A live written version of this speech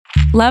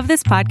Love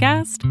this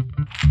podcast?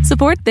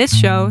 Support this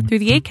show through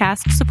the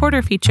Acast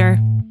supporter feature.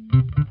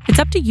 It's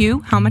up to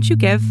you how much you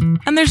give,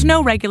 and there's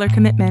no regular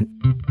commitment.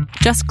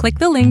 Just click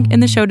the link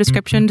in the show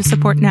description to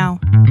support now.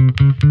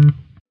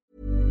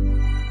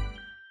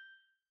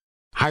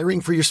 Hiring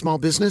for your small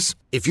business?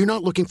 If you're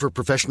not looking for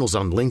professionals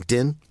on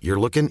LinkedIn, you're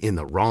looking in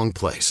the wrong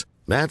place.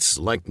 That's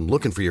like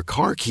looking for your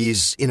car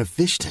keys in a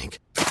fish tank.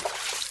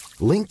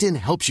 LinkedIn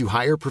helps you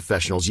hire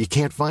professionals you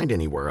can't find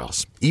anywhere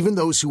else, even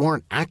those who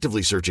aren't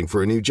actively searching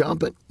for a new job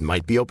but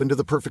might be open to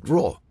the perfect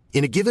role.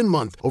 In a given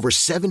month, over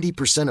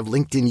 70% of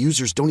LinkedIn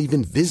users don't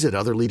even visit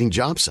other leading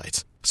job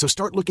sites. So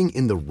start looking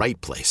in the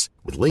right place.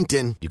 With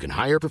LinkedIn, you can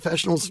hire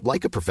professionals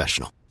like a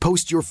professional.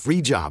 Post your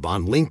free job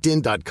on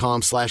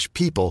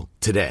linkedin.com/people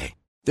today.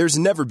 There's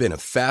never been a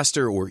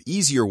faster or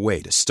easier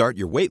way to start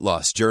your weight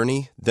loss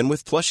journey than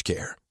with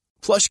PlushCare.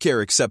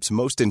 PlushCare accepts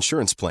most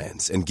insurance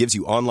plans and gives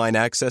you online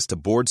access to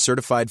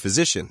board-certified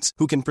physicians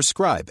who can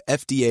prescribe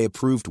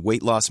FDA-approved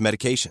weight loss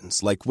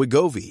medications like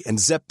Wegovy and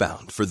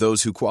Zepbound for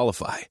those who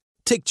qualify.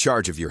 Take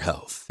charge of your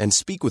health and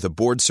speak with a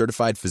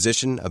board-certified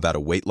physician about a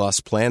weight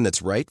loss plan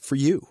that's right for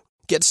you.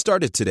 Get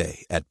started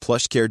today at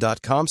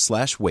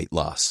plushcare.com/weight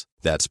loss.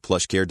 That's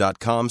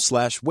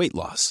plushcare.com/weight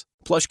loss.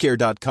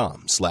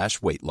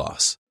 plushcare.com/weight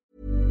loss.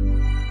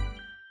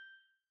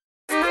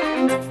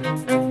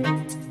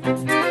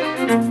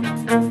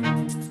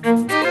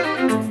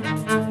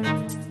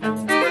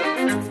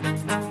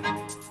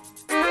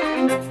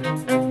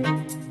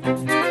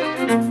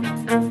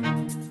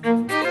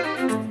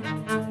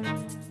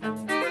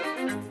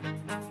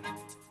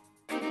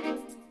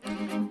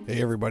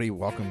 Hey everybody,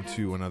 welcome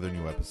to another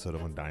new episode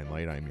of Undying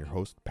Light. I'm your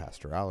host,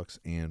 Pastor Alex,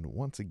 and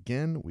once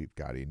again, we've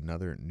got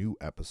another new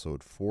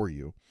episode for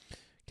you,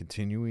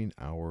 continuing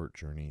our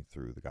journey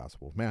through the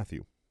Gospel of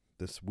Matthew.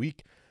 This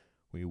week,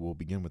 we will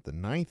begin with the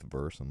 9th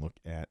verse and look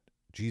at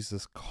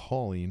Jesus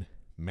calling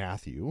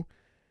Matthew,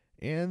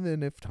 and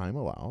then if time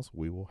allows,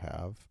 we will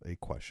have a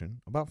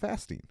question about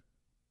fasting,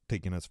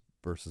 taking us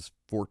verses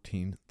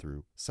 14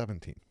 through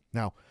 17.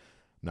 Now,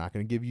 I'm not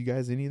going to give you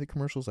guys any of the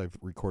commercials. I've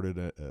recorded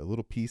a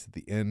little piece at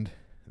the end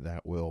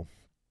that will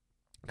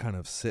kind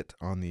of sit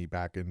on the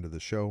back end of the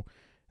show,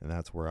 and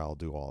that's where I'll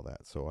do all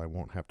that. So I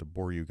won't have to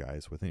bore you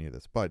guys with any of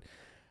this. But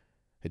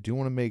I do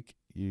want to make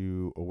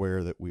you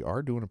aware that we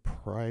are doing a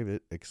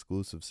private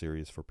exclusive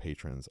series for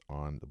patrons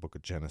on the book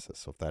of Genesis.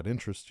 So if that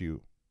interests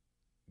you,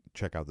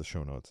 check out the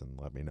show notes and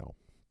let me know.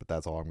 But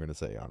that's all I'm going to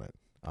say on it.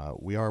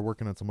 We are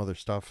working on some other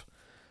stuff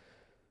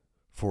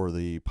for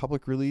the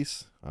public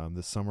release.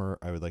 This summer,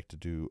 I would like to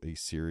do a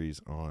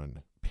series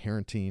on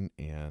parenting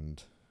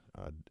and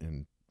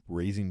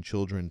raising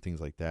children,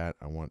 things like that.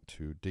 I want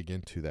to dig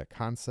into that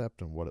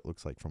concept and what it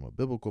looks like from a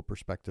biblical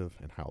perspective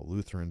and how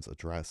Lutherans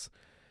address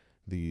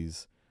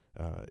these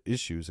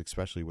issues,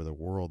 especially with a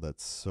world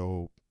that's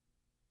so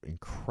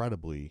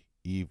incredibly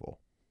evil.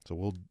 So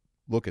we'll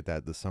look at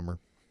that this summer.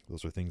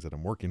 Those are things that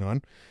I'm working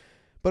on.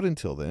 But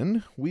until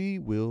then, we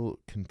will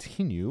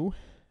continue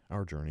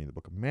our journey in the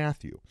book of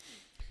Matthew.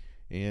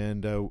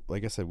 And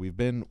like I said, we've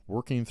been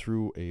working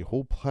through a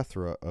whole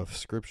plethora of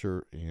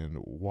scripture and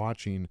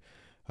watching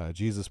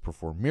Jesus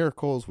perform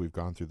miracles. We've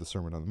gone through the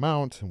Sermon on the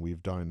Mount, and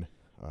we've done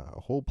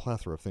a whole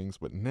plethora of things.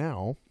 But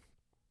now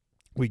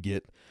we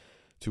get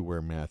to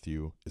where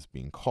Matthew is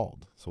being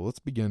called. So let's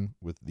begin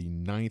with the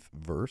 9th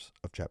verse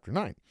of chapter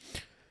 9.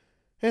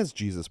 As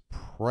Jesus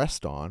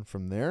pressed on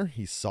from there,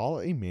 he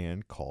saw a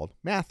man called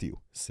Matthew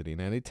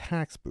sitting at a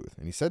tax booth,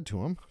 and he said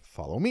to him,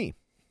 "Follow me."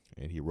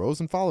 And he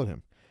rose and followed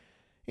him.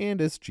 And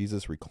as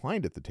Jesus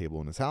reclined at the table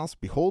in his house,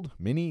 behold,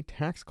 many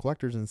tax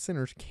collectors and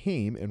sinners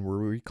came and were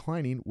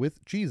reclining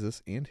with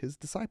Jesus and his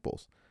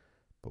disciples.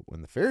 But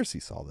when the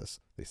Pharisees saw this,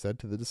 they said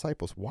to the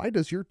disciples, "Why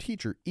does your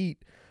teacher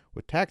eat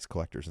with tax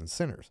collectors and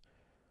sinners?"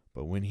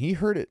 But when he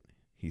heard it,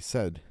 he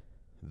said,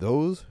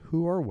 "Those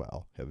who are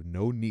well have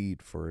no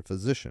need for a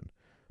physician,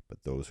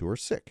 but those who are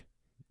sick.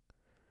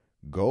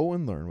 Go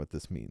and learn what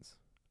this means.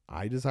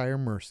 I desire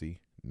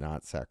mercy,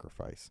 not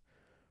sacrifice.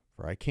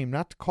 For I came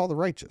not to call the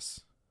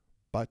righteous,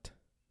 but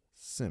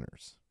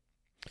sinners."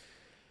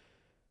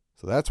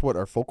 So that's what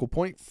our focal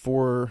point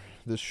for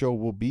this show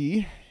will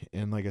be.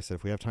 And like I said,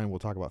 if we have time, we'll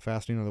talk about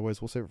fasting.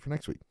 Otherwise, we'll save it for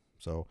next week.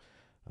 So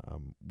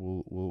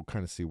we'll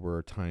kind of see where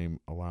our time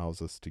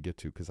allows us to get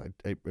to. Because I'm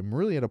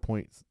really at a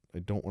point, I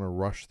don't want to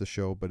rush the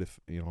show. But if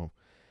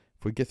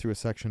we get through a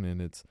section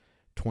and it's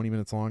 20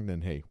 minutes long,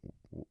 then hey,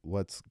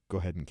 let's go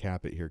ahead and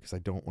cap it here. Because I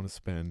don't want to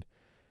spend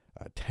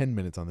 10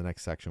 minutes on the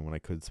next section when I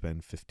could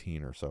spend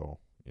 15 or so,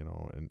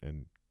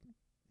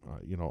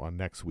 on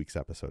next week's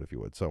episode, if you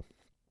would. So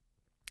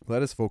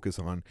let us focus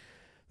on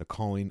the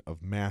calling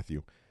of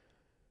Matthew.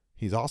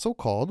 He's also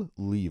called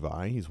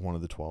Levi. He's one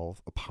of the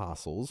 12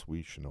 apostles.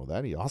 We should know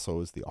that. He also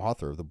is the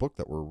author of the book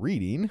that we're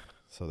reading.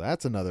 So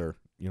that's another,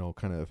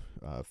 kind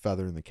of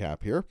feather in the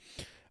cap here.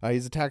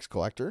 He's a tax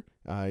collector.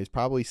 He's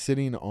probably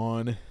sitting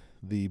on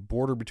the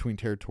border between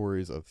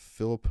territories of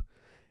Philip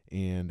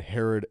and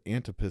Herod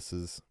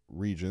Antipas's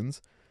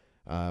regions,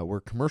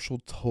 where commercial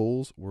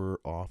tolls were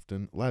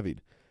often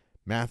levied.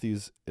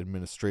 Matthew's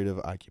administrative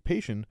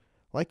occupation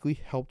likely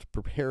helped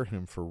prepare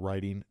him for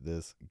writing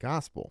this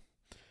gospel.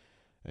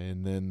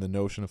 And then the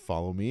notion of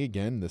follow me,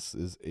 again, this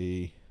is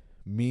a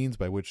means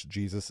by which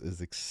Jesus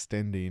is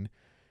extending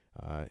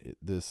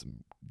this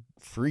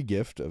free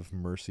gift of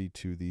mercy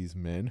to these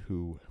men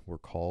who were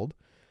called.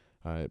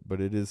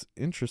 But it is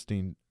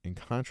interesting in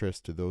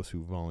contrast to those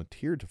who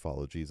volunteered to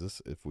follow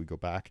Jesus. If we go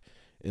back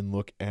and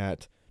look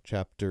at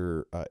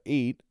chapter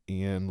 8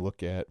 and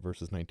look at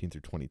verses 19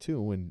 through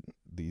 22, when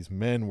these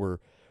men were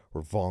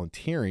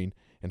volunteering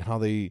and how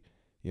they,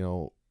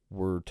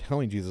 were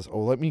telling Jesus,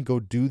 oh, let me go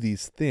do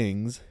these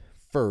things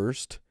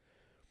first,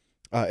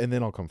 and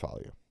then I'll come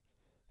follow you.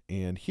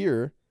 And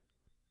here,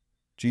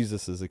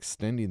 Jesus is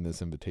extending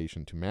this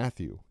invitation to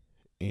Matthew,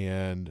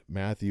 and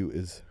Matthew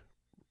is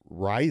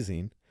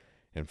rising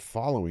and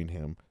following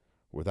him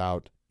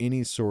without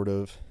any sort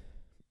of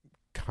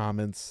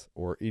comments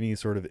or any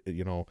sort of,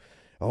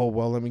 oh,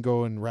 well, let me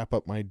go and wrap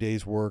up my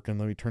day's work and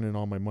let me turn in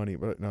all my money.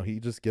 But no,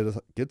 he just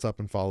gets up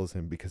and follows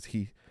him because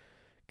he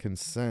can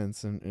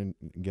sense, and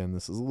again,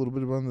 this is a little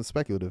bit on the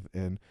speculative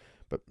end,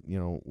 but,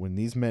 when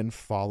these men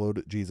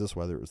followed Jesus,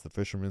 whether it was the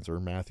fishermen or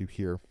Matthew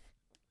here,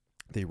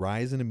 they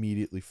rise and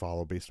immediately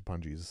follow based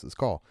upon Jesus'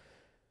 call.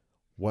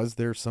 Was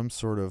there some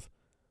sort of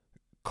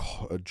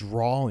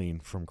drawing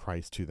from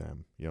Christ to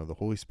them? The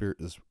Holy Spirit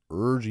is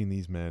urging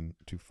these men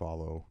to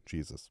follow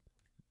Jesus.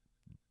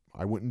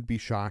 I wouldn't be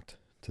shocked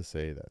to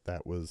say that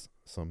that was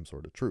some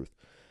sort of truth.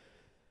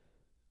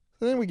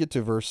 And then we get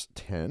to verse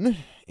 10,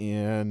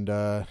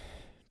 and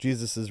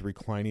Jesus is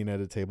reclining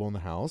at a table in the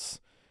house.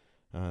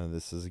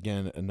 This is,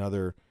 again,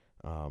 another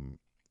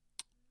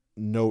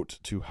note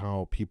to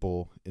how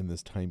people in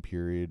this time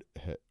period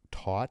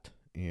taught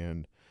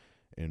and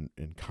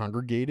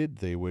congregated.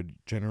 They would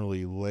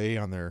generally lay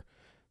on their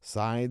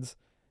sides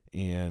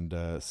and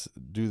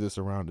do this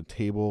around a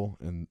table,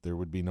 and there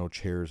would be no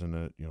chairs and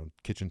a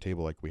kitchen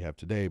table like we have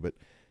today, but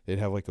they'd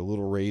have like a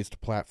little raised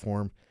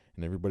platform,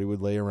 and everybody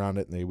would lay around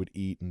it, and they would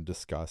eat and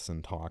discuss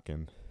and talk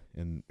and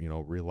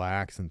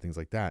relax and things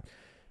like that,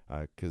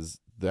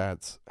 because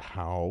that's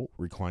how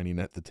reclining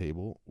at the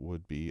table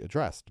would be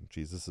addressed.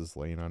 Jesus is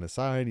laying on his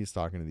side. He's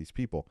talking to these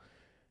people.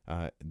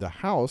 The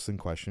house in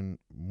question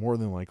more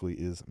than likely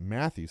is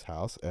Matthew's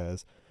house,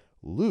 as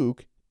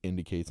Luke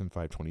indicates in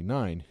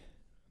 5:29.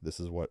 This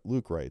is what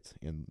Luke writes,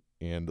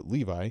 and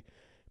Levi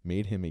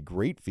made him a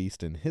great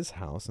feast in his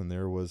house, and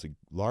there was a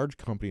large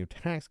company of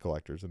tax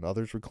collectors and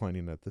others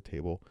reclining at the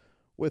table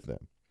with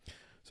them.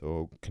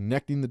 So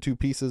connecting the two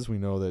pieces, we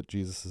know that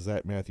Jesus is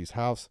at Matthew's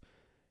house,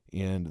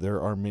 and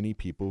there are many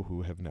people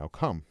who have now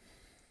come.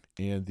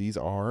 And these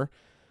are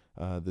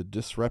the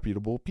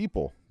disreputable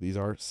people. These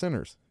are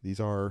sinners. These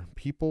are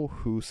people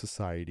who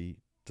society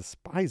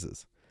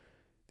despises.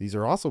 These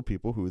are also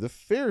people who the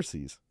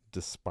Pharisees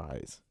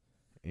despise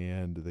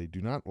and they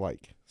do not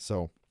like.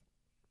 So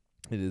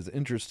it is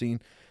interesting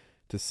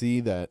to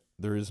see that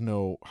there is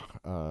no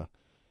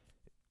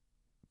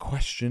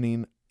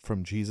questioning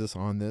from Jesus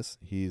on this.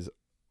 He's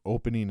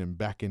opening and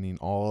beckoning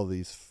all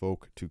these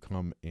folk to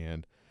come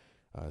and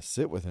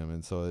sit with him.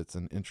 And so it's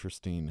an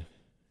interesting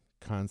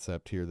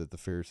concept here that the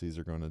Pharisees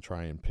are going to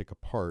try and pick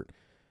apart.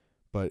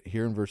 But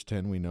here in verse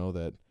 10, we know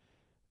that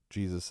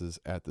Jesus is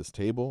at this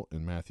table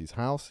in Matthew's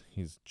house.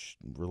 He's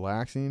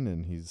relaxing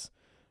and he's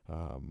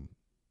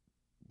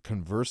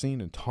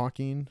conversing and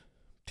talking,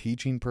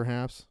 teaching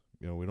perhaps.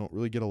 We don't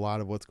really get a lot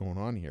of what's going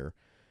on here,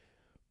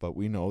 but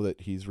we know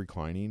that he's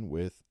reclining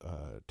with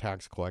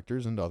tax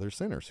collectors and other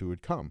sinners who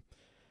would come.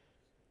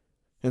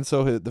 And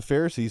so the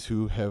Pharisees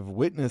who have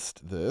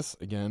witnessed this,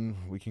 again,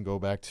 we can go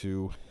back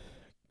to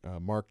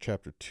Mark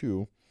chapter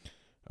 2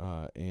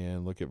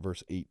 and look at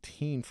verse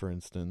 18, for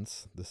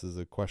instance. This is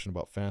a question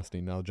about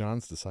fasting. Now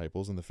John's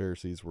disciples and the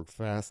Pharisees were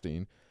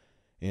fasting,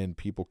 and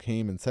people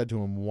came and said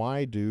to him,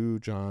 "Why do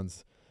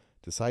John's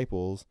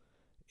disciples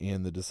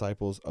and the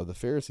disciples of the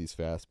Pharisees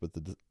fast,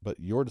 but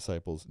your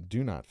disciples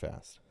do not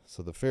fast?"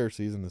 So the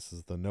Pharisees, and this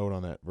is the note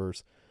on that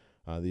verse,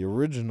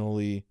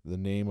 originally the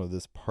name of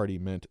this party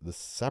meant the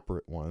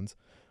separate ones.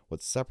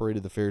 What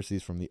separated the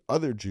Pharisees from the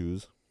other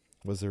Jews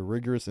was their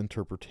rigorous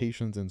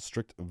interpretations and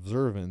strict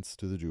observance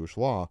to the Jewish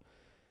law.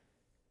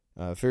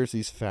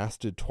 Pharisees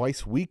fasted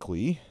twice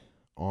weekly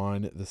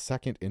on the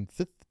 2nd and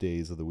 5th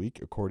days of the week,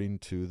 according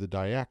to the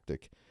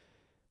Diactic.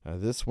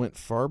 This went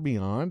far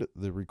beyond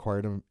the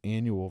required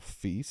annual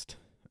feast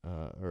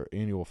or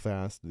annual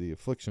fast, the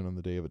affliction on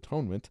the Day of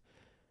Atonement,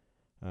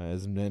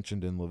 as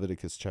mentioned in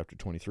Leviticus chapter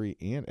 23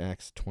 and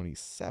Acts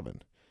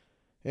 27,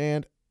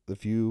 and the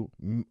few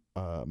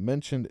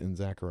mentioned in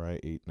Zechariah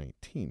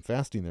 8:19.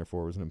 Fasting,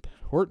 therefore, was an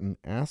important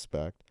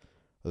aspect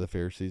of the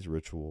Pharisees'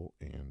 ritual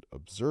and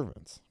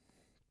observance.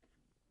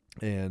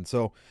 And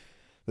so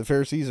the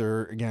Pharisees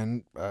are,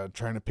 again,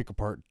 trying to pick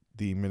apart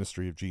the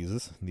ministry of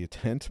Jesus. The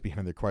intent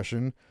behind their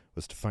question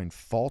was to find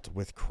fault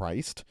with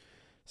Christ,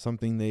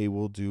 something they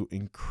will do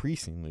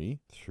increasingly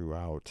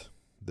throughout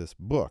this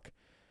book.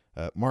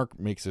 Mark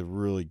makes a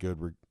really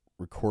good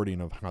recording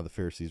of how the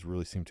Pharisees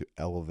really seem to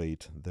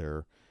elevate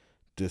their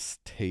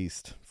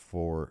distaste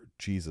for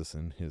Jesus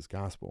and his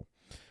gospel.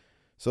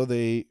 So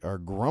they are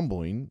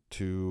grumbling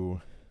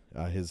to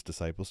his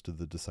disciples, to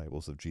the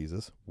disciples of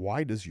Jesus.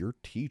 Why does your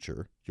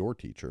teacher,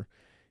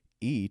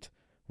 eat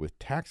with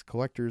tax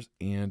collectors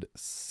and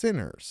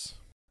sinners?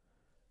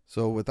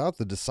 So without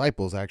the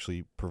disciples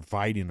actually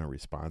providing a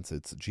response,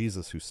 it's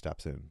Jesus who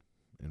steps in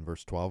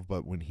verse 12.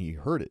 But when he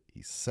heard it,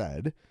 he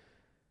said,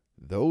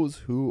 those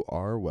who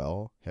are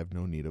well have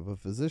no need of a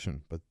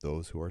physician, but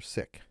those who are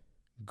sick.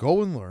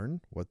 Go and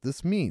learn what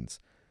this means.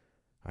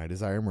 I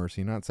desire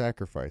mercy, not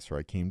sacrifice, for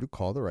I came to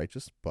call the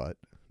righteous, but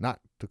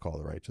not to call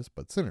the righteous,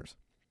 but sinners.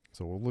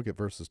 So we'll look at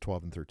verses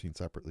 12 and 13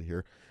 separately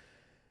here.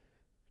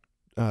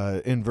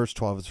 In verse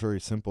 12, it's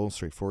very simple,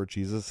 straightforward.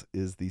 Jesus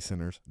is the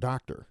sinner's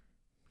doctor.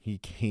 He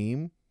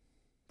came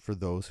for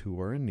those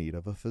who are in need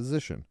of a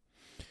physician.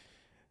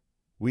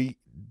 We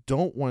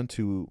don't want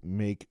to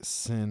make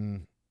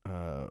sin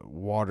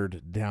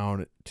watered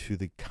down to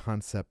the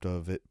concept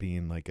of it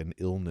being like an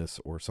illness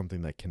or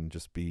something that can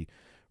just be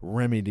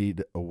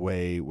remedied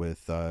away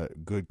with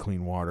good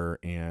clean water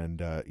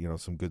and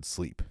some good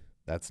sleep.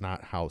 That's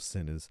not how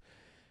sin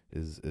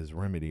is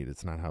remedied.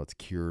 It's not how it's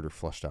cured or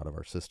flushed out of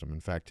our system. In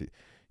fact,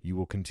 you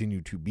will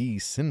continue to be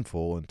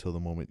sinful until the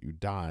moment you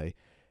die,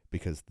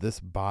 because this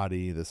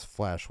body, this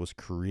flesh, was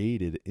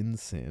created in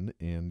sin,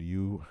 and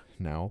you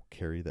now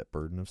carry that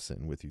burden of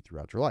sin with you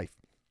throughout your life.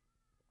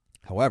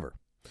 However,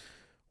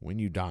 when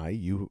you die,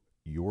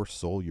 your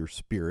soul, your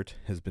spirit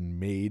has been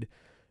made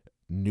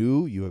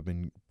new. You have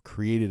been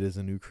created as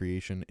a new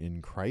creation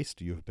in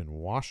Christ. You have been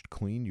washed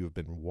clean. You have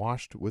been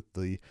washed with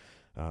the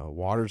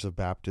waters of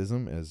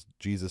baptism, as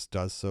Jesus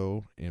does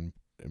so, and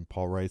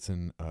Paul writes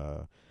in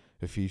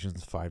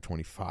Ephesians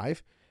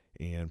 5:25,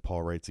 and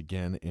Paul writes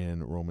again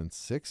in Romans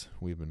 6.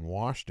 We've been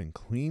washed and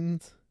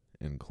cleansed,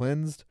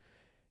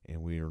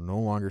 and we are no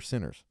longer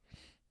sinners.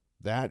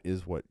 That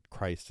is what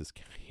Christ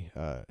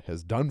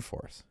has done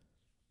for us.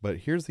 But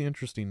here's the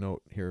interesting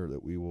note here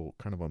that we will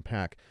kind of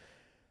unpack.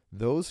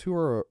 Those who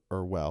are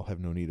well have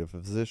no need of a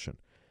physician.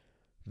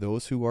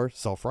 Those who are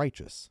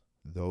self-righteous,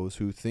 those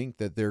who think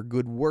that their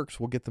good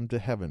works will get them to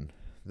heaven,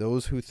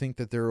 those who think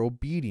that their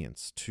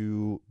obedience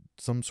to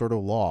some sort of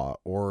law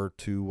or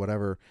to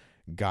whatever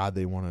God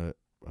they want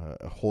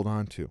to hold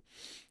on to,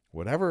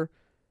 whatever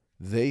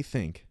they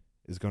think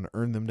is going to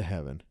earn them to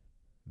heaven,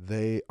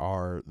 they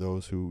are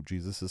those who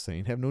Jesus is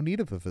saying have no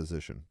need of a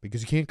physician,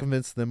 because you can't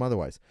convince them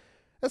otherwise.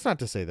 That's not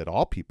to say that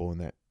all people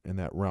in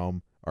that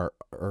realm are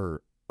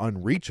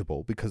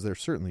unreachable, because there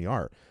certainly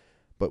are.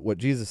 But what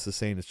Jesus is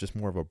saying is just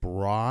more of a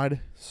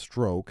broad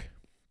stroke,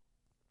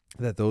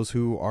 that those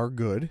who are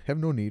good have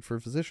no need for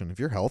a physician. If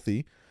you're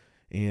healthy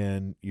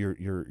and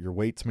your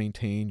weight's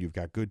maintained, you've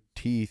got good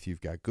teeth, you've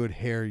got good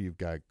hair, you've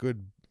got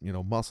good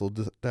muscle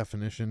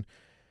definition,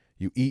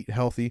 you eat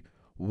healthy,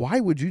 why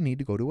would you need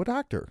to go to a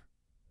doctor?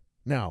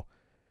 Now,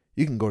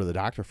 you can go to the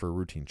doctor for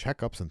routine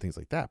checkups and things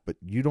like that, but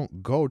you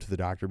don't go to the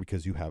doctor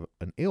because you have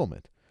an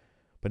ailment.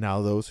 But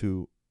now those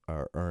who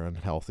are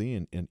unhealthy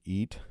and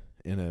eat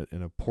in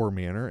a poor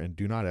manner and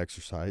do not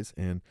exercise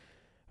and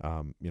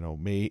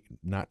may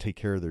not take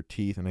care of their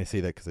teeth, and I say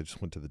that because I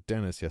just went to the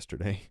dentist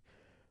yesterday.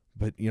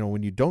 But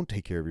when you don't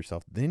take care of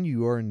yourself, then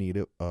you are in need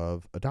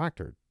of a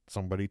doctor,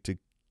 somebody to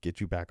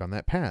get you back on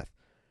that path.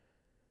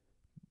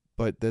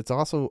 But that's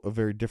also a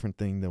very different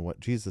thing than what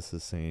Jesus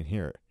is saying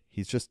here.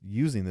 He's just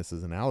using this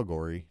as an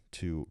allegory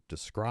to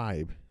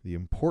describe the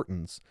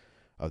importance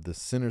of the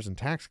sinners and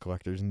tax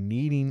collectors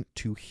needing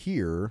to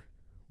hear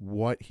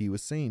what he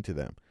was saying to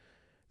them.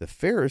 The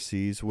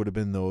Pharisees would have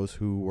been those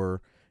who were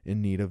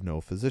in need of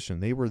no physician.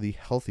 They were the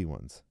healthy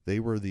ones. They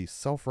were the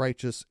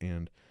self-righteous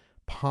and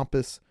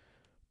pompous,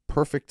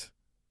 perfect,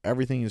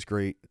 everything is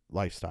great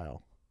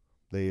lifestyle.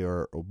 They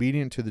are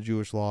obedient to the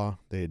Jewish law.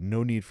 They had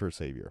no need for a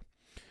savior.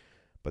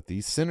 But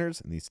these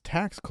sinners and these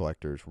tax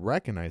collectors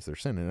recognize their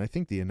sin. And I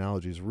think the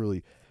analogy is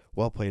really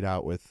well played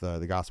out with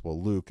the Gospel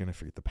of Luke. And I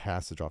forget the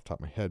passage off the top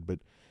of my head, but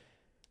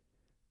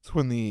it's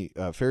when the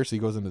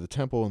Pharisee goes into the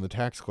temple and the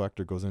tax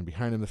collector goes in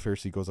behind him. The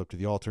Pharisee goes up to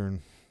the altar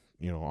and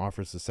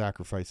offers the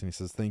sacrifice, and he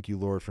says, "Thank you,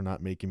 Lord, for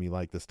not making me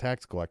like this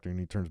tax collector." And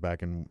he turns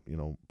back and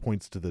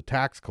points to the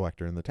tax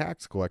collector, and the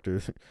tax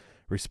collector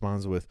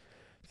responds with,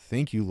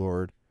 "Thank you,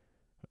 Lord,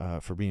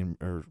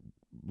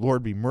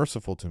 Lord, be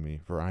merciful to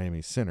me, for I am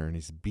a sinner." And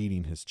he's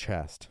beating his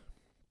chest.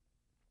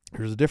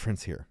 There's a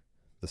difference here.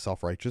 The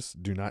self-righteous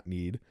do not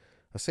need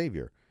a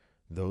savior.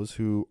 Those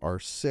who are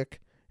sick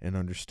and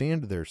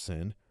understand their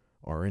sin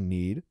are in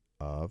need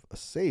of a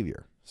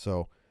savior.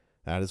 So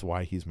that is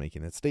why he's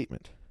making that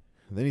statement.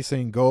 And then he's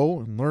saying, go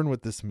and learn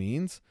what this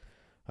means.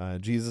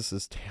 Jesus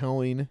is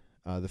telling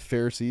the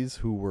Pharisees,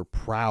 who were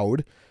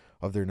proud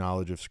of their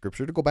knowledge of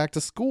Scripture, to go back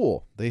to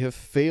school. They have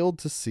failed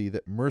to see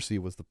that mercy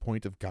was the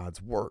point of God's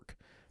work.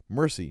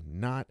 Mercy,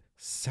 not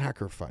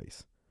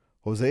sacrifice.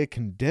 Hosea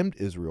condemned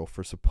Israel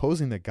for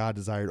supposing that God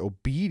desired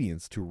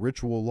obedience to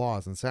ritual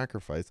laws and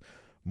sacrifice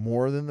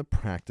more than the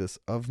practice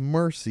of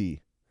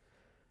mercy.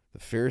 The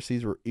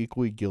Pharisees were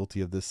equally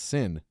guilty of this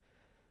sin.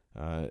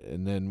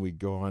 And then we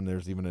go on.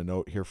 There's even a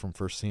note here from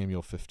 1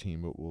 Samuel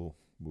 15, but we'll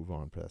move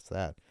on past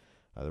that.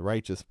 The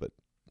righteous, but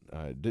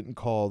didn't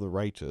call the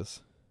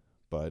righteous,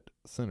 but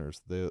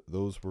sinners.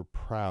 Those were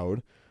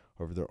proud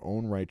over their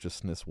own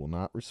righteousness will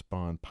not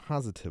respond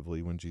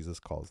positively when Jesus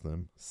calls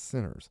them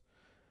sinners.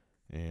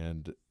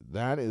 And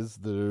that is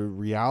the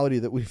reality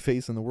that we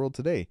face in the world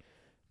today.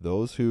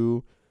 Those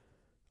who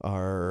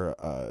are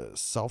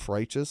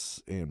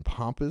self-righteous and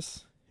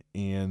pompous,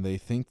 and they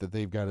think that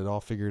they've got it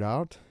all figured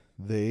out,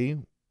 they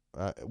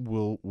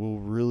will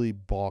really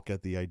balk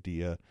at the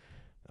idea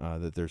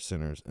that they're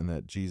sinners and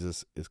that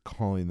Jesus is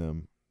calling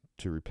them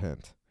to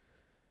repent.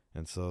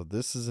 And so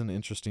this is an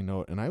interesting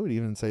note. And I would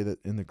even say that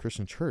in the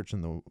Christian church,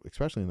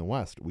 especially in the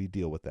West, we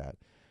deal with that.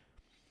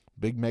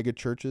 Big mega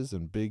churches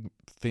and big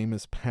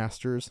famous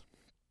pastors,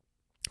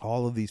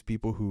 all of these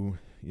people who,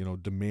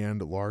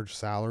 demand large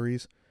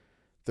salaries,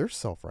 they're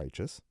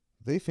self-righteous.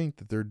 They think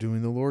that they're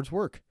doing the Lord's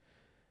work.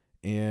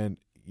 And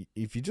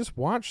if you just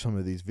watch some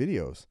of these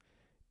videos,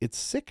 it's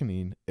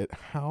sickening at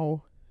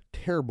how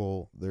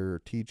terrible their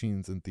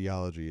teachings and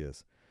theology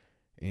is.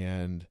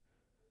 And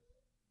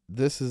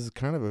this is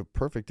kind of a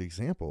perfect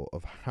example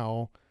of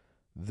how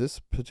this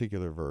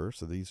particular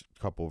verse, or these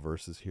couple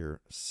verses here,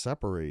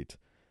 separate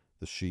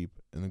the sheep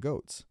and the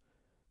goats.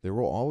 There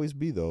will always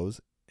be those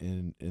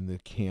in the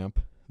camp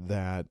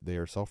that they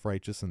are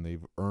self-righteous and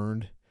they've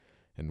earned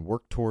and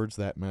worked towards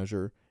that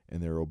measure,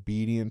 and they're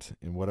obedient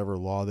in whatever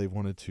law they've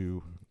wanted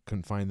to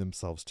confine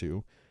themselves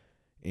to,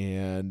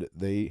 and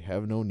they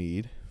have no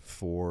need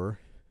for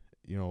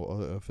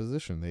a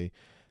physician.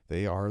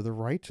 They are the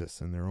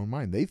righteous in their own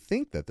mind. They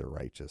think that they're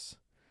righteous,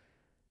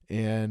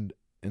 and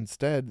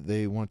instead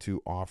they want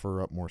to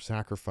offer up more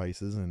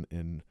sacrifices,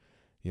 and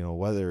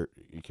whether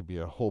it could be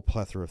a whole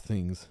plethora of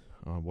things.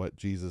 What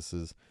Jesus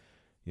is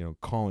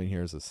calling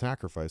here as a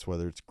sacrifice,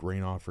 whether it's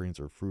grain offerings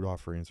or fruit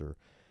offerings, or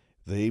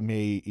they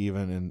may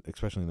even, and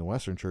especially in the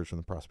Western church and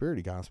the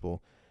prosperity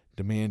gospel,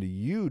 demand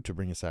you to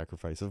bring a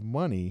sacrifice of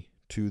money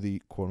to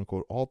the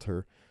quote-unquote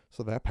altar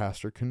so that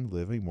pastor can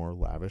live a more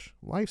lavish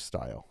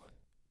lifestyle.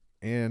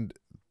 And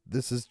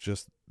this is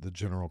just the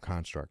general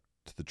construct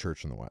to the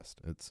church in the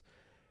West. It's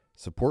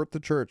support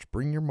the church,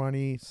 bring your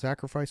money,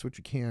 sacrifice what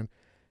you can.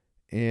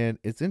 And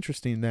it's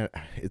interesting that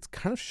it's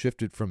kind of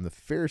shifted from the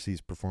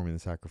Pharisees performing the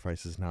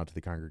sacrifices now to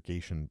the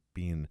congregation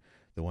being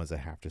the ones that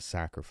have to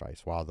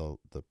sacrifice, while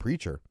the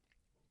preacher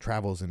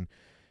travels in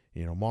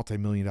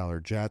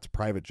multi-million-dollar jets,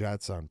 private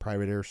jets on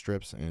private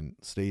airstrips, and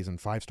stays in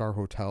 5-star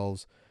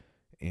hotels,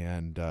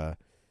 and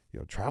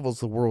travels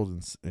the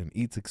world and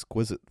eats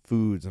exquisite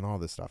foods and all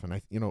this stuff. And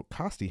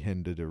Costi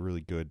Hinn did a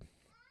really good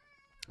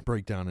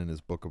breakdown in his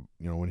book of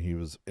when he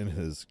was in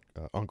his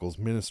uncle's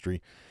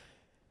ministry,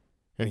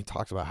 and he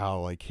talks about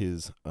how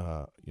his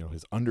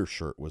his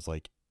undershirt was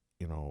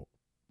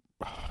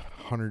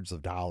hundreds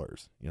of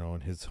dollars,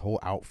 and his whole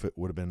outfit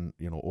would have been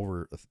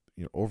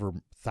over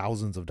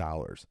thousands of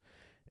dollars,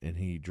 and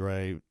he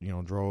drove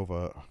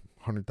a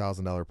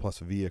 $100,000 plus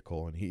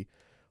vehicle, and he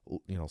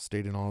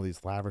stayed in all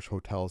these lavish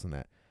hotels,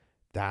 and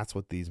that's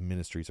what these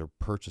ministries are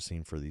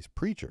purchasing for these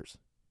preachers.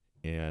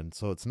 And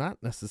so it's not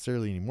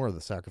necessarily anymore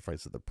the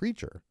sacrifice of the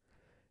preacher,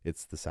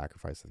 it's the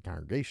sacrifice of the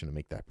congregation to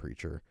make that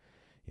preacher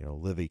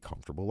live a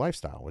comfortable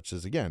lifestyle, which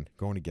is again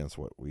going against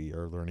what we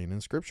are learning in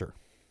Scripture.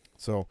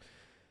 So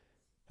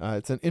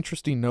it's an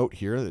interesting note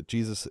here that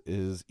Jesus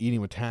is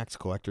eating with tax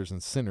collectors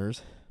and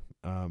sinners,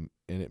 and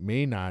it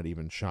may not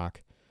even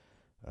shock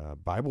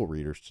Bible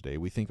readers today.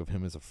 We think of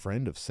him as a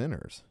friend of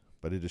sinners,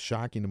 but it is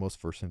shocking to most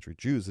first-century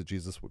Jews that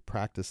Jesus would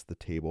practice the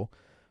table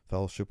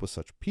fellowship with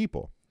such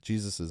people.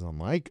 Jesus is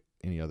unlike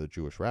any other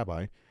Jewish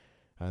rabbi,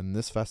 and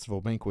this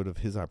festival banquet of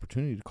his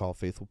opportunity to call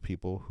faithful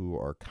people who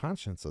are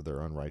conscious of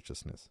their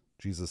unrighteousness.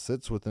 Jesus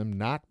sits with them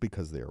not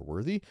because they are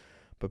worthy,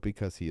 but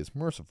because he is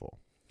merciful.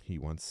 He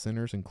wants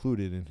sinners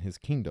included in his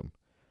kingdom.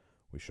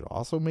 We should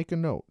also make a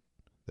note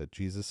that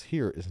Jesus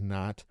here is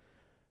not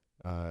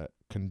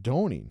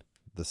condoning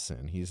the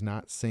sin. He's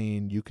not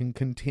saying you can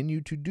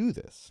continue to do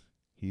this.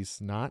 He's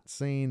not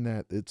saying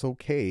that it's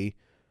okay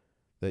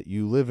that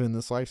you live in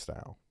this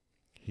lifestyle.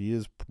 He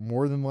is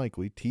more than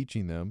likely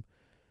teaching them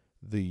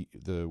the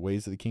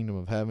ways of the kingdom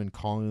of heaven,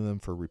 calling them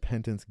for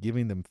repentance,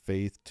 giving them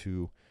faith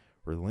to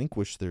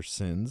relinquish their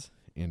sins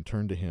and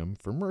turn to him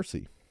for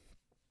mercy.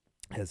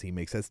 As he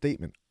makes that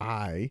statement,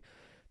 I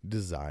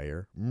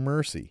desire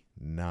mercy,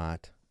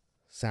 not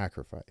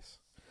sacrifice.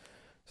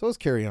 So let's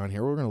carry on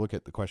here. We're going to look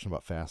at the question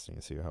about fasting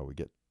and see how we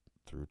get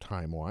through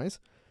time-wise.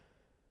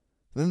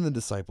 Then the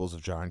disciples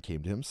of John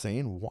came to him,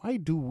 saying, why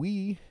do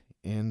we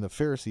and the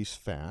Pharisees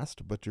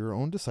fast, but your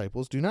own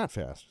disciples do not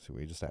fast? So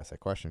we just asked that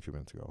question a few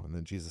minutes ago. And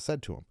then Jesus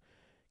said to him,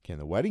 can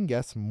the wedding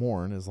guests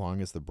mourn as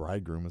long as the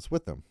bridegroom is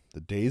with them?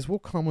 The days will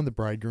come when the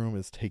bridegroom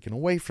is taken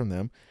away from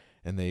them,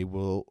 and they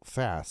will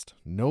fast.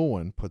 No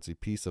one puts a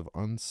piece of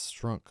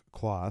unshrunk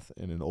cloth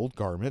in an old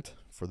garment,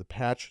 for the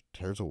patch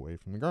tears away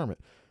from the garment,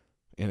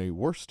 and a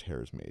worse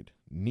tear is made.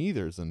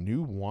 Neither is a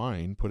new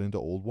wine put into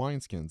old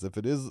wineskins. If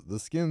it is, the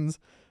skins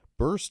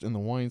burst and the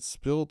wine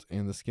spilt,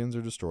 and the skins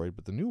are destroyed,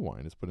 but the new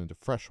wine is put into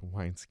fresh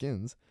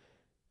wineskins,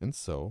 and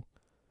so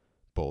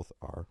both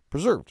are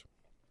preserved.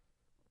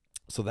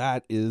 So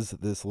that is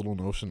this little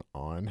notion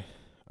on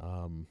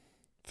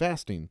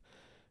fasting.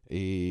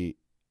 A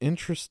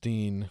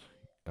interesting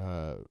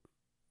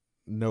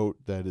note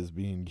that is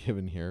being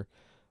given here,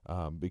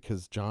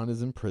 because John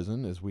is in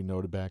prison, as we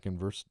noted back in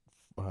verse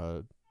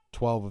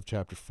 12 of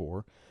chapter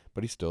 4,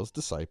 but he still has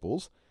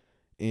disciples,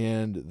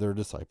 and they're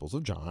disciples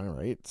of John,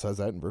 right? It says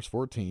that in verse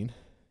 14.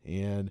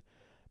 And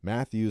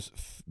Matthew's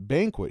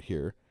banquet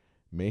here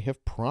may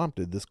have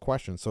prompted this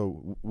question.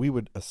 So we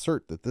would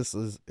assert that this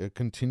is a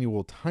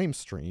continual time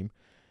stream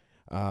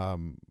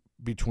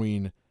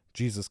between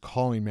Jesus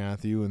calling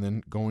Matthew and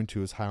then going to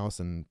his house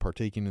and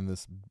partaking in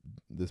this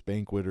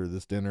banquet or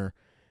this dinner,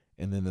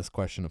 and then this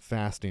question of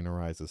fasting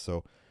arises.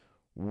 So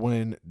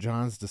when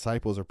John's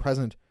disciples are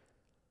present,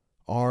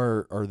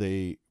 are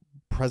they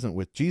present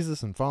with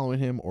Jesus and following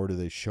him, or do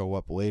they show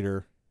up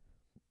later?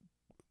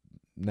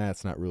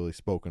 That's not really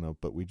spoken of,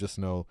 but we just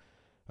know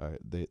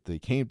they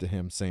came to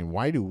him saying,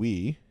 "Why do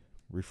we,"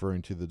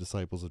 referring to the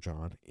disciples of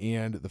John,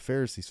 "and the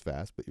Pharisees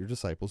fast, but your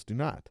disciples do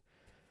not?"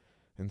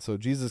 And so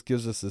Jesus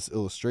gives us this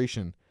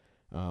illustration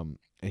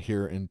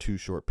here in two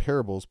short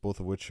parables, both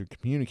of which are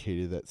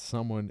communicated that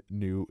someone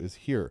new is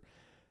here.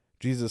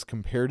 Jesus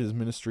compared his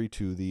ministry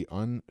to the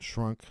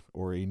unshrunk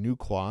or a new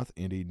cloth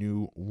and a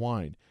new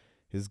wine.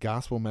 His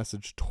gospel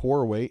message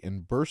tore away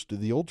and burst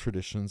the old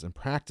traditions and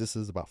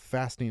practices about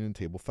fasting and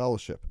table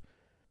fellowship.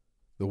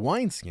 The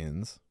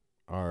wineskins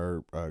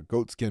are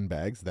goatskin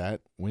bags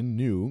that, when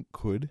new,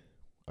 could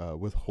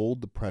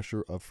withhold the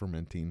pressure of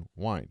fermenting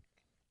wine.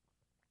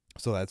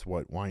 So that's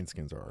what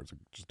wineskins are. It's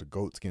just a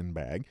goatskin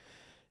bag.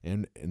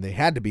 And they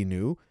had to be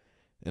new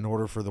in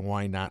order for the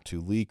wine not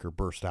to leak or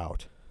burst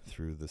out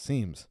through the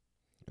seams.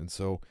 And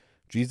so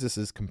Jesus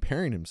is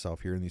comparing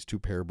himself here in these two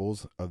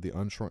parables of the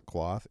unshrunk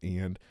cloth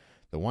and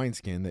the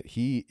wineskin, that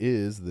he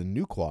is the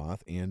new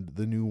cloth and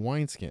the new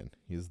wineskin.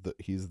 He's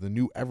the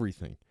new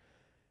everything.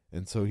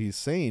 And so he's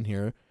saying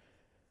here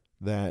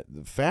that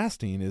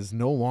fasting is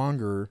no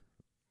longer,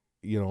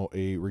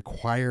 a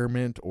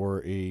requirement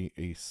or a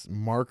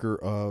marker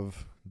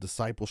of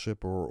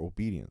discipleship or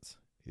obedience.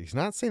 He's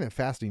not saying that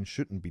fasting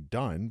shouldn't be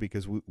done,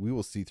 because we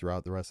will see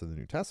throughout the rest of the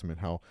New Testament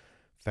how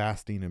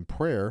fasting and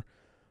prayer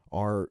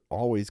are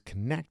always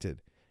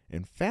connected.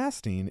 And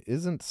fasting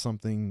isn't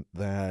something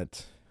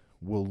that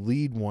will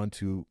lead one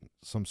to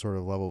some sort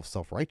of level of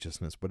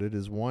self-righteousness, but it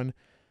is one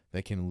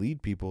that can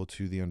lead people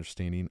to the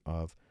understanding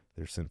of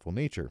their sinful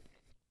nature.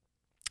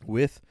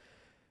 With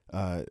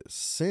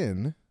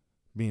sin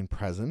being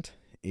present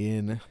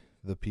in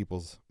the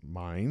people's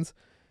minds,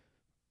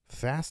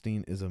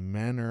 fasting is a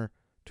manner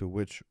to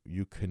which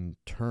you can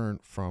turn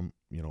from,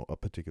 a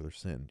particular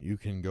sin. You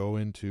can go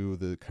into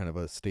the kind of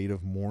a state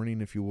of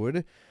mourning, if you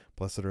would.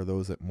 Blessed are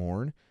those that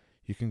mourn.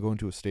 You can go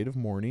into a state of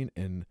mourning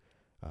and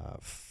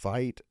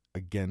fight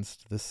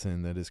against the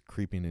sin that is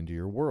creeping into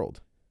your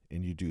world.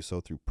 And you do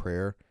so through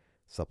prayer,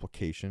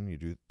 supplication. You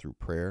do it through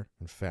prayer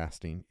and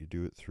fasting. You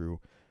do it through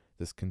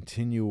this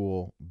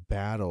continual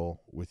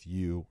battle with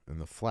you and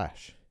the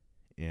flesh.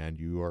 And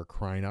you are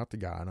crying out to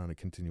God on a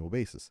continual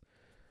basis.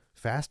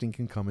 Fasting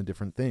can come in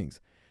different things.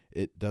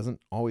 It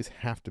doesn't always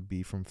have to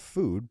be from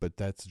food, but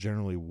that's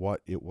generally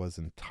what it was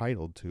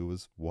entitled to,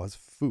 was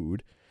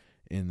food.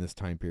 In this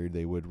time period,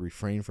 they would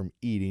refrain from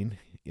eating,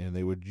 and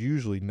they would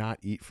usually not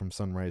eat from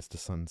sunrise to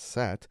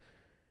sunset.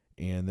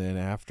 And then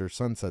after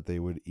sunset, they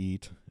would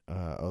eat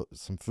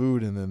some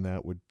food, and then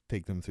that would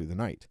take them through the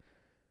night.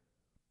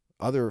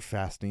 Other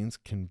fastings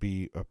can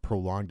be a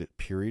prolonged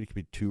period. It could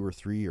be 2 or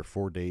 3 or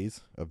 4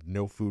 days of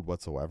no food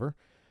whatsoever.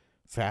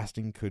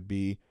 Fasting could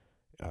be,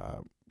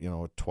 a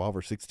 12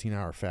 or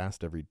 16-hour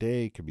fast every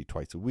day. It could be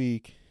twice a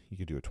week. You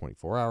could do a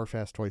 24-hour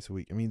fast twice a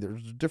week. I mean,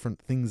 there's different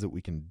things that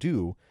we can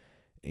do,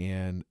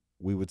 and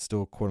we would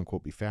still,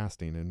 quote-unquote, be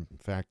fasting. And in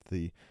fact,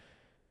 the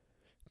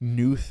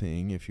new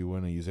thing, if you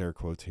want to use air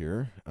quotes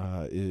here,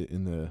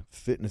 in the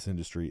fitness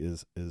industry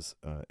is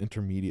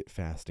intermediate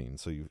fasting.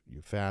 So you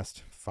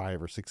fast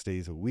 5 or 6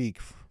 days a week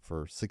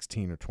for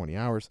 16 or 20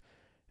 hours,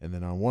 and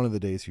then on one of the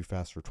days you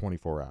fast for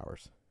 24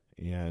 hours.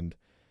 And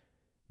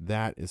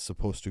that is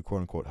supposed to,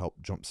 quote-unquote,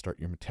 help jumpstart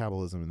your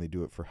metabolism, and they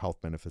do it for health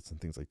benefits and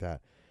things like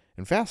that.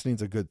 And fasting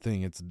is a good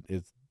thing.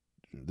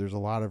 There's a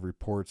lot of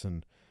reports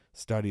and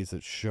studies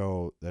that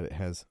show that it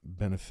has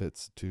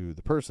benefits to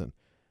the person.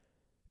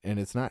 And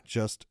it's not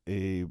just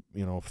a,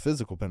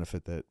 physical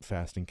benefit that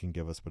fasting can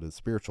give us, but a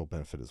spiritual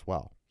benefit as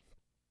well.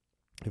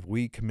 If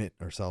we commit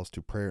ourselves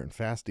to prayer and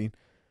fasting,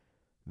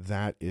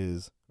 that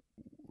is,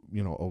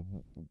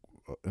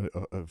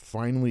 a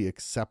finally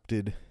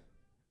accepted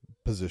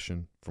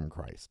position from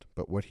Christ.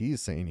 But what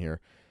he's saying here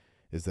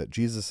is that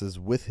Jesus is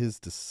with his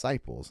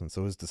disciples, and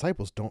so his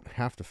disciples don't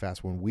have to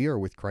fast. When we are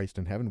with Christ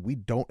in heaven, we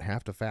don't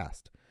have to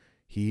fast.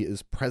 He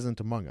is present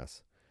among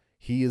us.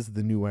 He is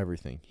the new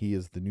everything. He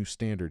is the new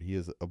standard. He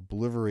has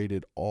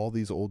obliterated all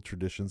these old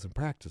traditions and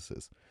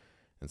practices.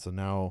 And so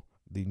now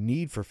the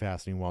need for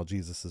fasting while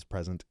Jesus is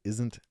present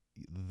isn't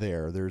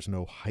there. There's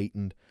no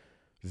heightened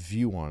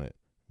view on it.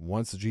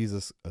 Once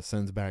Jesus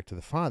ascends back to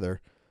the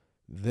Father,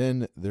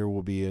 then there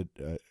will be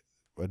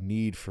a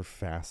need for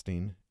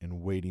fasting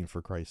and waiting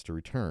for Christ to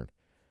return.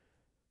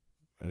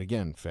 And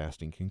again,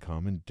 fasting can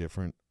come in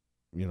different,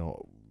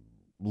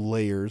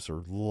 layers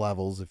or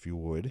levels, if you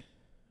would.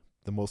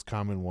 The most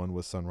common one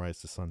was sunrise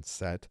to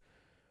sunset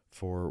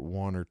for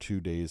 1 or 2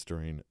 days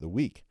during the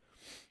week.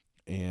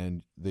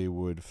 And they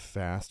would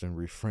fast and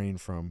refrain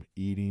from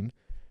eating,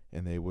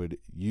 and they would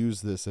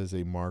use this as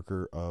a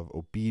marker of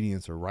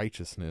obedience or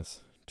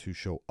righteousness to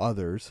show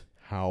others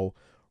how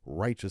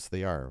righteous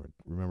they are.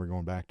 Remember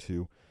going back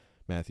to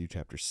Matthew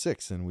chapter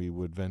 6, and we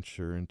would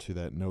venture into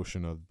that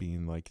notion of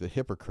being like the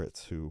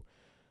hypocrites who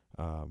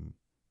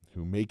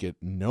make it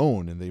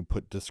known, and they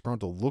put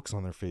disgruntled looks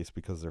on their face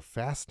because they're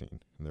fasting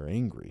and they're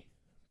angry.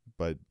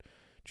 But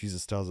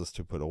Jesus tells us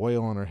to put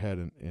oil on our head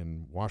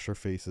and wash our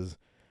faces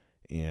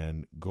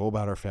and go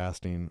about our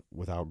fasting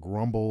without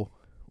grumble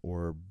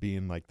or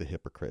being like the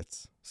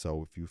hypocrites.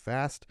 So if you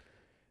fast,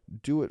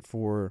 do it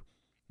for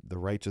the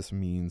righteous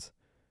means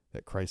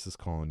that Christ is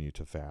calling you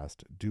to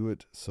fast. Do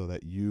it so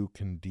that you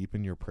can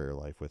deepen your prayer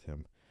life with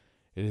him.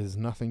 It has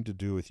nothing to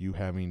do with you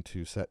having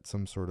to set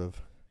some sort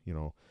of,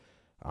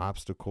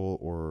 obstacle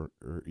or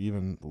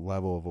even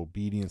level of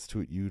obedience to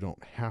it. You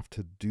don't have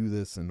to do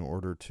this in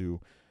order to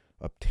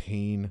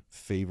obtain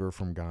favor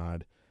from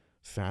God.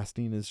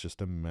 Fasting is just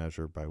a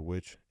measure by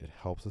which it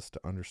helps us to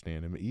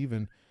understand and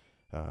even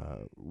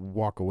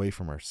walk away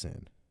from our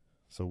sin.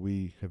 So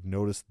we have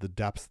noticed the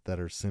depths that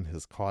our sin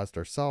has caused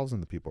ourselves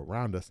and the people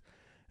around us.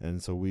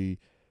 And so we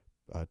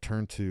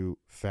turn to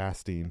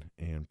fasting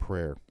and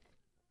prayer.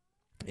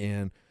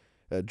 And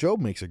Job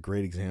makes a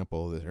great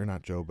example of this, or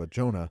not Job, but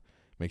Jonah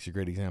makes a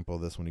great example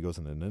of this when he goes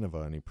into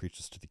Nineveh and he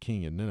preaches to the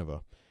king in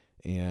Nineveh.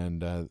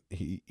 And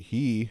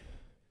he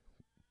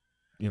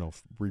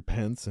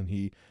repents, and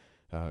he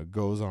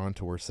goes on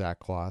to wear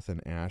sackcloth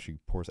and ash. He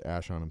pours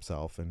ash on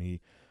himself, and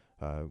he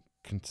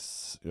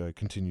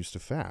continues to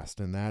fast.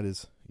 And that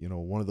is,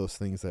 one of those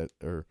things that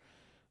are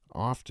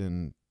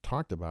often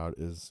talked about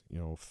is,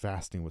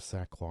 fasting with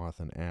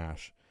sackcloth and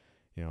ash.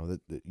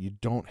 That you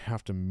don't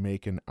have to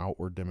make an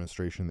outward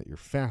demonstration that you're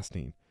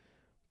fasting,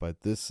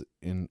 but this,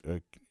 in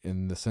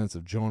the sense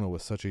of Jonah,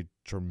 was such a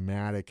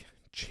dramatic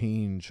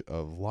change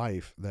of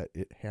life that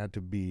it had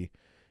to be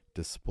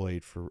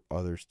displayed for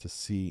others to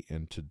see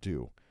and to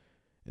do.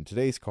 In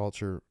today's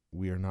culture,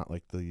 we are not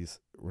like these.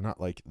 We're not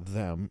like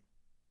them,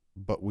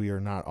 but we are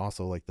not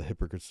also like the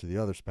hypocrites to the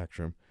other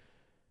spectrum,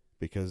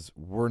 because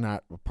we're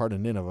not a part of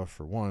Nineveh,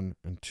 for one,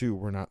 and two,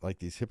 we're not like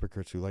these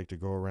hypocrites who like to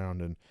go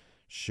around and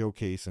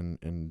showcase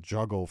and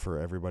juggle for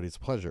everybody's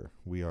pleasure.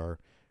 We are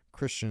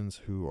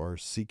Christians who are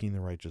seeking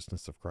the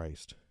righteousness of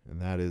Christ,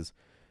 and that is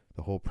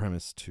the whole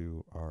premise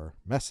to our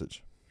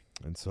message.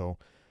 And so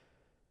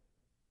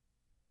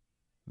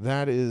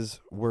that is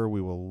where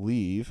we will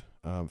leave.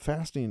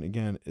 Fasting,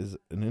 again, is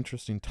an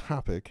interesting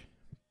topic,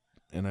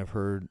 and I've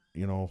heard,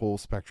 a whole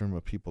spectrum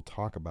of people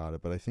talk about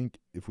it, but I think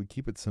if we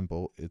keep it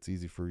simple, it's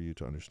easy for you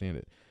to understand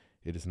it.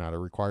 It is not a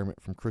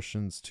requirement from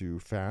Christians to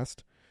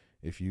fast.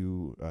 If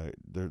you,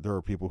 there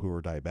are people who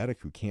are diabetic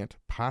who can't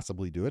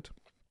possibly do it,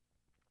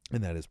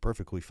 and that is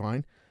perfectly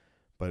fine.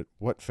 But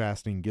what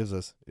fasting gives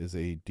us is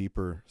a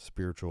deeper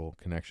spiritual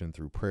connection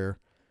through prayer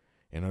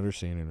and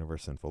understanding of our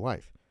sinful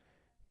life.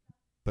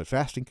 But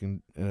fasting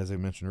can, as I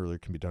mentioned earlier,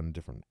 can be done in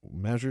different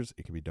measures.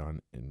 It can be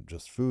done in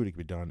just food. It can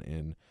be done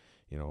in,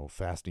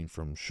 fasting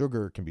from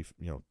sugar. It can be,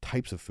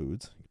 types of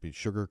foods. It can be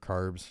sugar,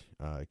 carbs.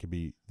 It can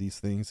be these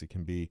things. It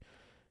can be,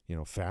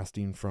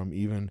 fasting from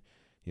even,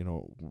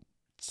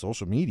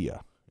 social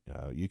media.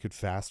 You could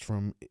fast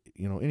from,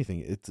 anything.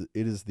 It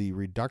is the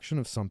reduction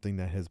of something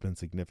that has been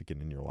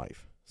significant in your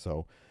life.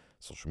 So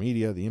social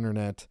media, the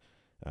internet,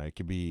 it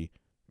could be,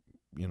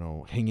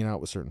 hanging out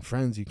with certain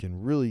friends. You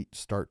can really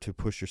start to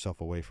push yourself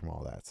away from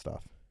all that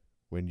stuff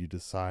when you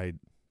decide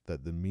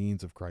that the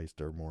means of Christ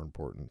are more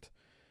important.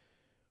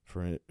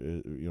 For it,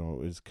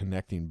 is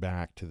connecting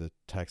back to the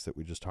text that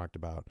we just talked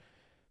about,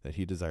 that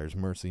he desires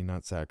mercy,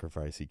 not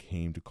sacrifice. He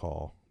came to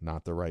call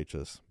not the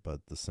righteous,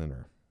 but the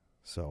sinner.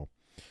 So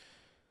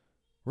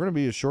we're going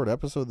to be a short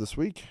episode this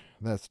week.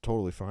 That's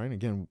totally fine.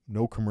 Again,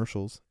 no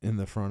commercials in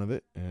the front of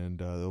it, and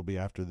they'll be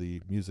after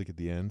the music at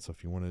the end. So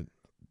if you want to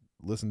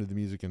listen to the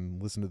music and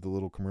listen to the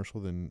little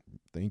commercial, then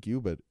thank you,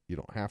 but you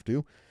don't have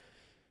to.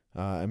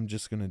 I'm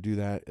just going to do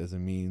that as a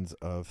means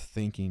of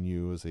thanking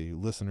you as a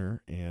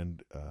listener,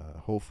 and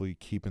hopefully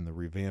keeping the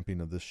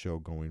revamping of this show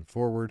going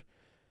forward,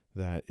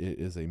 that it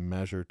is a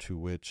measure to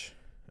which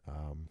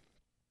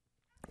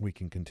we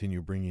can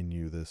continue bringing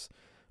you this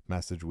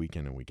message week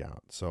in and week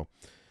out. So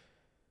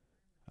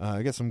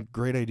I got some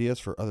great ideas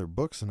for other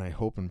books, and I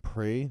hope and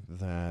pray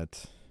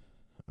that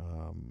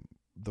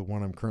the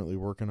one I'm currently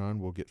working on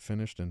will get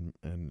finished,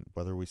 and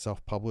whether we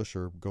self-publish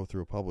or go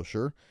through a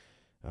publisher,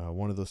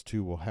 one of those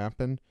two will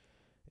happen.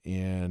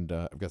 And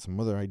I've got some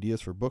other ideas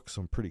for books,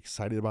 so I'm pretty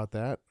excited about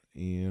that.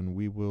 And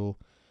we will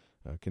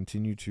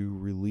continue to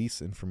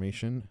release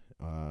information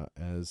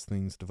as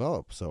things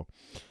develop. So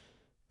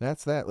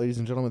that's that, ladies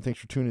and gentlemen. Thanks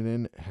for tuning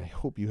in. I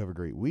hope you have a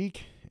great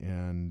week.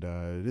 And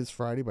it is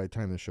Friday by the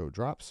time the show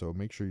drops, so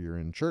make sure you're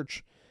in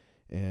church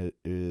It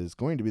is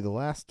going to be the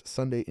last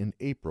Sunday in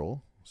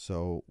April,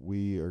 so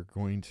we are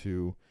going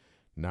to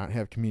not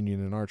have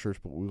communion in our church,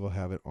 but we will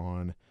have it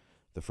on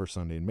the first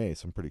Sunday in May.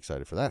 So I'm pretty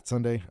excited for that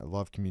Sunday. I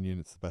love communion.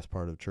 It's the best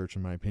part of church,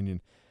 in my opinion,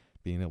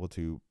 being able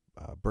to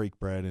break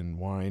bread and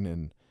wine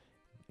and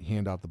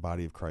hand out the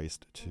body of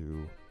Christ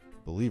to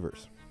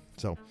believers.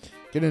 So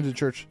get into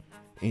church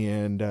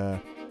and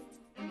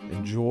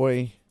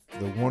enjoy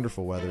the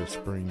wonderful weather.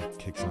 Spring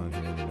kicks on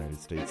here in the United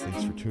States.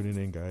 Thanks for tuning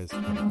in, guys.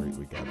 Have a great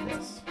week. God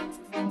bless.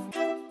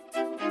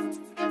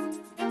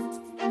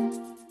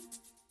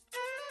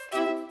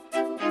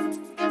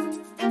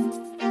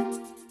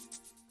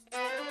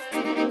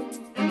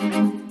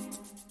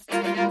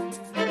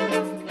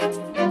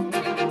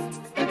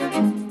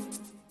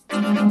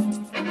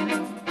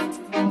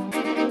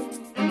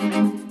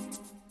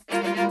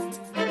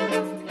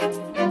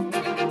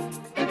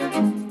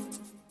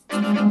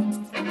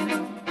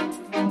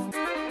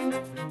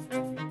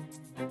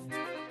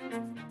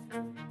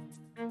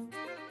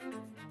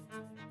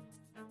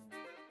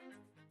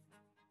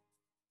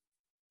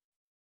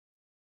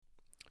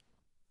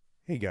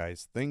 Hey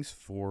guys, thanks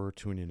for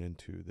tuning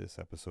into this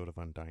episode of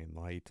Undying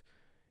Light.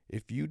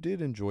 If you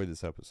did enjoy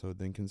this episode,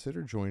 then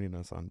consider joining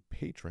us on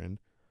Patreon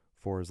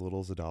for as little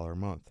as $1 a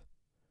month.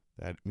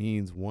 That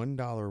means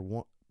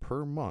 $1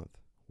 per month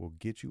will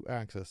get you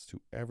access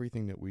to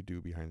everything that we do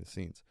behind the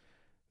scenes.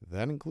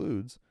 That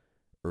includes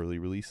early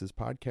releases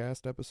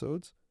podcast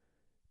episodes,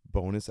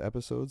 bonus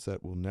episodes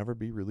that will never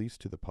be released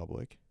to the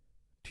public,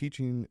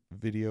 teaching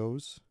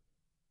videos,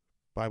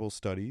 Bible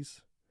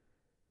studies,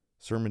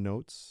 sermon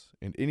notes,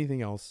 and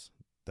anything else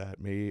that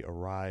may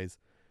arise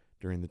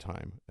during the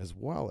time, as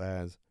well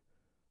as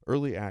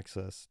early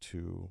access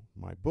to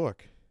my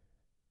book.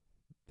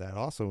 That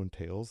also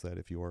entails that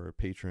if you are a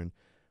patron,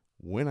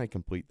 when I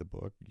complete the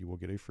book, you will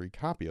get a free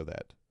copy of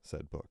that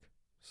said book.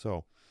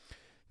 So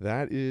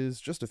that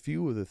is just a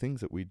few of the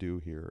things that we do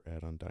here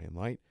at Undying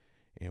Light,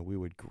 and we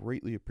would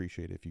greatly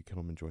appreciate if you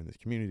come and join this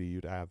community.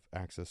 You'd have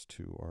access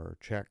to our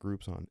chat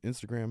groups on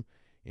Instagram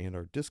and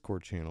our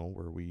Discord channel,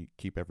 where we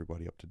keep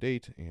everybody up to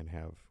date and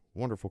have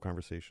wonderful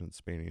conversations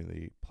spanning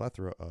the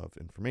plethora of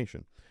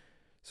information.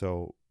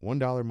 So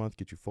 $1 a month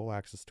gets you full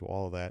access to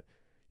all of that.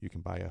 You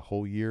can buy a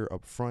whole year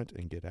up front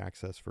and get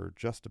access for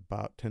just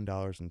about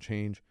 $10 and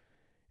change,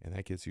 and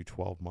that gives you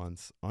 12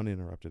 months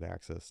uninterrupted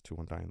access to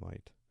Undying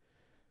Light.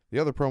 The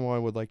other promo I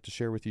would like to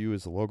share with you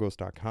is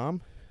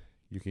logos.com.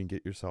 You can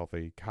get yourself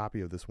a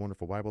copy of this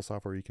wonderful Bible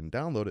software. You can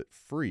download it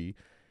free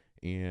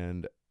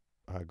and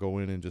go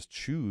in and just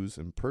choose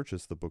and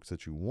purchase the books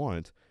that you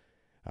want,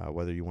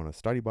 whether you want a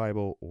study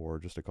Bible or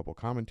just a couple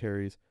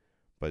commentaries.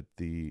 But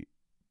the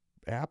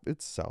app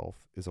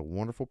itself is a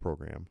wonderful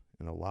program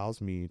and allows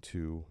me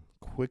to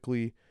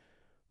quickly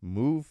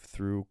move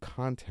through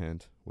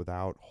content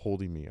without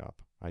holding me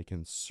up. I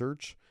can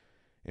search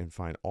and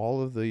find all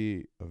of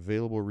the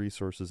available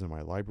resources in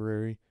my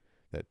library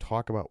that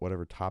talk about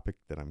whatever topic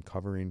that I'm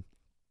covering.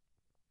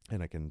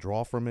 And I can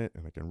draw from it,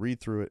 and I can read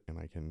through it, and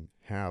I can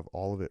have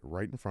all of it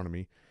right in front of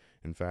me.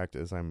 In fact,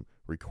 as I'm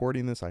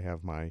recording this, I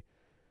have my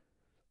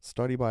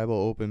study Bible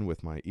open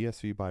with my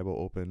ESV Bible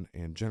open,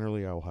 and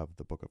generally I will have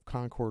the Book of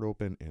Concord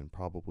open and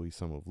probably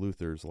some of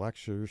Luther's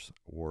lectures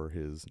or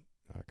his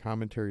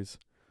commentaries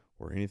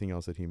or anything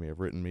else that he may have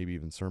written, maybe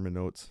even sermon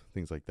notes,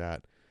 things like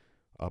that,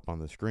 up on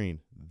the screen.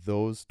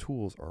 Those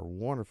tools are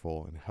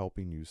wonderful in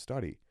helping you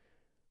study.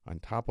 On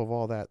top of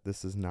all that,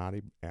 this is not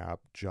an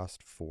app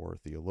just for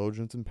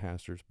theologians and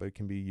pastors, but it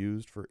can be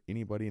used for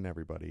anybody and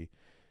everybody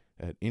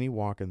at any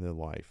walk in their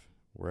life.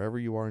 Wherever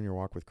you are in your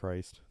walk with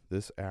Christ,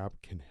 this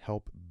app can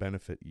help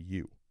benefit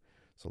you.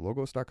 So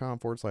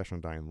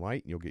logos.com/Undying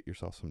Light, you'll get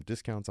yourself some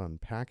discounts on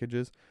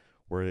packages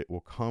where it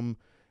will come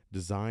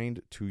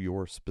designed to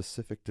your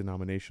specific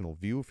denominational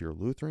view. If you're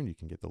Lutheran, you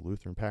can get the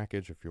Lutheran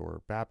package. If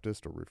you're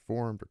Baptist or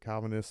Reformed or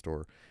Calvinist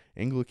or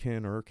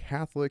Anglican or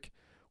Catholic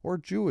or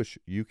Jewish,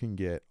 you can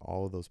get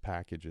all of those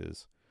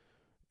packages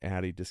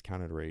at a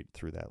discounted rate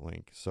through that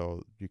link.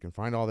 So you can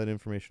find all that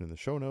information in the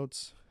show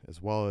notes, as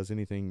well as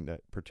anything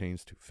that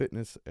pertains to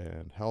fitness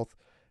and health,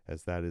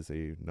 as that is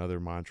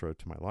another mantra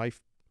to my life.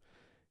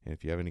 And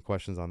if you have any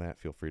questions on that,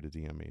 feel free to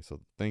DM me.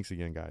 So thanks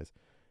again, guys.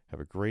 Have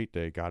a great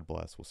day. God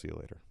bless. We'll see you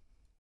later.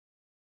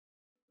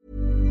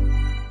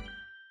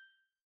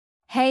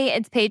 Hey,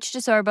 it's Paige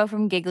DeSorbo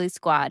from Giggly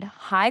Squad.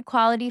 High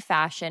quality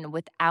fashion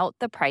without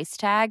the price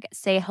tag.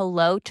 Say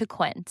hello to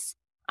Quince.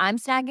 I'm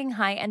snagging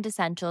high-end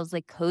essentials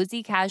like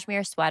cozy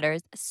cashmere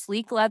sweaters,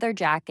 sleek leather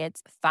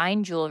jackets,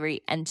 fine jewelry,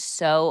 and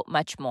so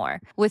much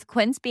more. With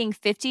Quince being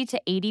 50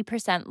 to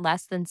 80%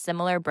 less than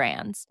similar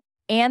brands.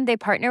 And they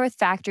partner with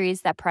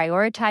factories that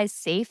prioritize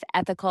safe,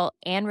 ethical,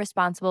 and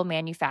responsible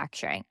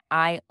manufacturing.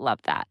 I love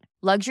that.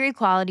 Luxury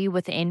quality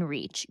within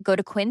reach. Go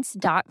to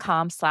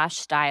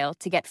quince.com/style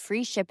to get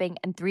free shipping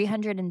and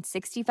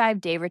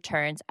 365-day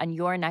returns on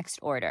your next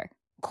order.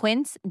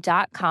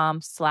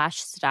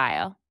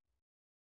 Quince.com/style.